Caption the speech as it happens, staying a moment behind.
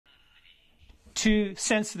to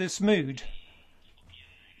sense this mood.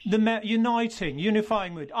 The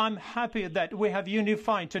unifying mood. I'm happy that we have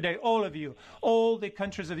unified today, all of you, all the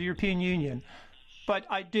countries of the European Union. But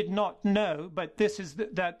I did not know, but this is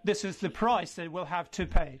the price that we'll have to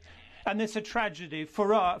pay. And it's a tragedy for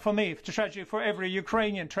me, a tragedy for every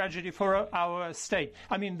Ukrainian, tragedy for our state.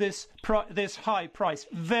 I mean, this high price,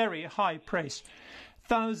 very high price.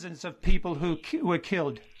 Thousands of people who were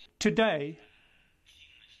killed. Today,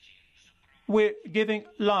 we're giving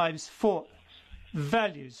lives for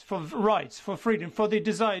values, for rights, for freedom, for the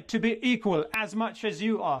desire to be equal as much as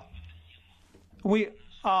you are. We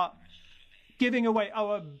are giving away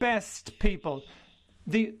our best people,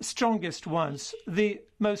 the strongest ones, the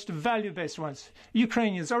most value-based ones.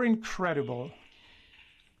 Ukrainians are incredible.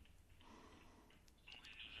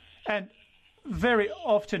 And very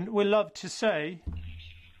often we love to say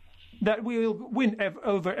that we will win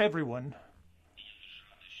over everyone.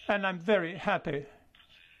 And I'm very happy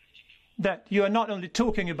that you are not only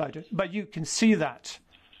talking about it, but you can see that.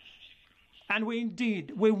 And we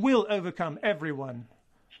will overcome everyone.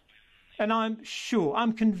 And I'm sure,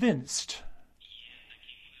 I'm convinced,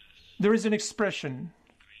 there is an expression,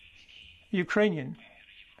 Ukrainian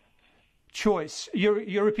choice,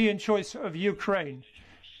 European choice of Ukraine.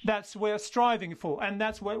 That's what we're striving for, and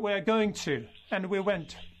that's what we're going to, and we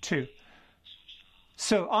went to.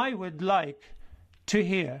 So I would like to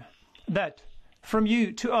hear that from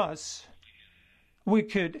you to us, we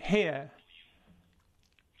could hear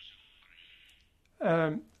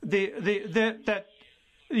that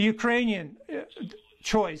Ukrainian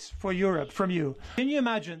choice for Europe from you. Can you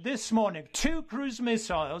imagine this morning 2 cruise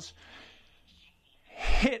missiles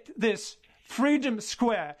hit this Freedom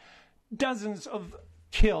Square, dozens of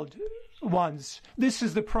killed ones. This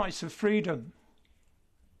is the price of freedom.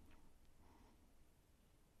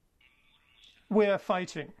 We are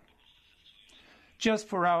fighting just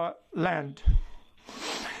for our land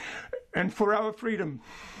and for our freedom,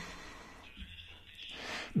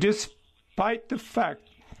 despite the fact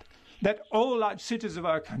that all large cities of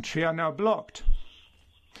our country are now blocked.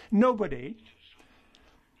 Nobody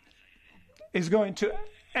is going to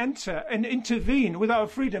enter and intervene with our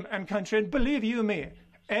freedom and country. And believe you me,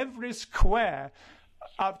 every square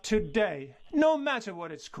of today, no matter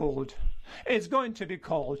what it's called, it's going to be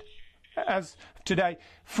called, as today,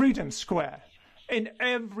 Freedom Square in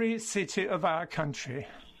every city of our country.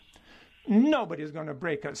 Nobody's going to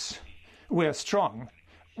break us. We're strong.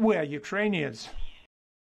 We're Ukrainians.